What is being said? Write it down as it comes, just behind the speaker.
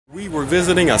We were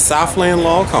visiting a Southland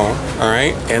log home, all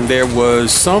right, and there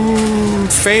was some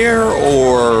fair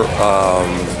or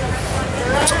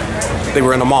they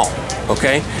were in a mall,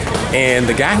 okay, and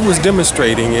the guy who was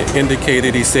demonstrating it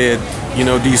indicated, he said, you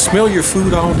know, do you smell your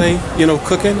food all day, you know,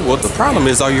 cooking? Well, the problem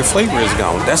is all your flavor is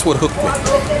gone. That's what hooked me,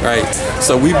 right?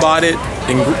 So we bought it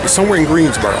somewhere in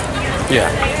Greensboro, yeah,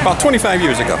 about 25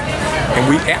 years ago, and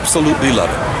we absolutely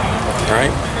love it,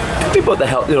 right? Tell me about the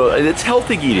health, you know, it's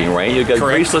healthy eating, right? You've got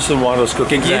Graceless and Wanda's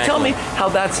cooking. Can you tell me how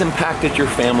that's impacted your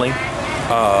family?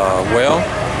 Well,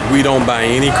 we don't buy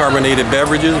any carbonated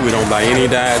beverages. We don't buy any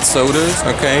diet sodas,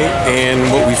 okay?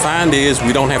 And what we find is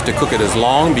we don't have to cook it as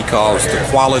long because the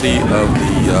quality of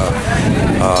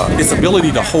its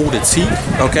ability to hold its heat,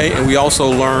 okay? And we also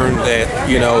learned that,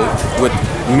 you know, with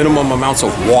minimum amounts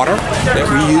of water that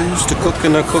we use to cook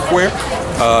in the cookware,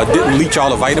 didn't leach all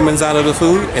the vitamins out of the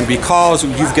food, and because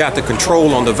you've got the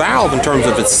control on the valve in terms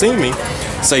of its seaming,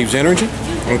 saves energy,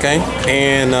 okay?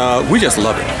 And we just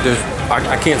love it.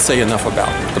 I can't say enough about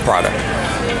the product.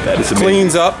 That is amazing.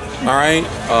 Cleans up, all right?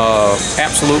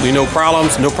 Absolutely no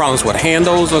problems with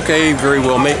handles, okay? Very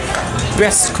well made.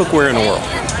 Best cookware in the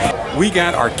world. We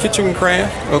got our Kitchen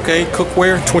Craft, okay,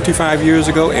 cookware 25 years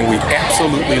ago, and we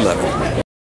absolutely love it.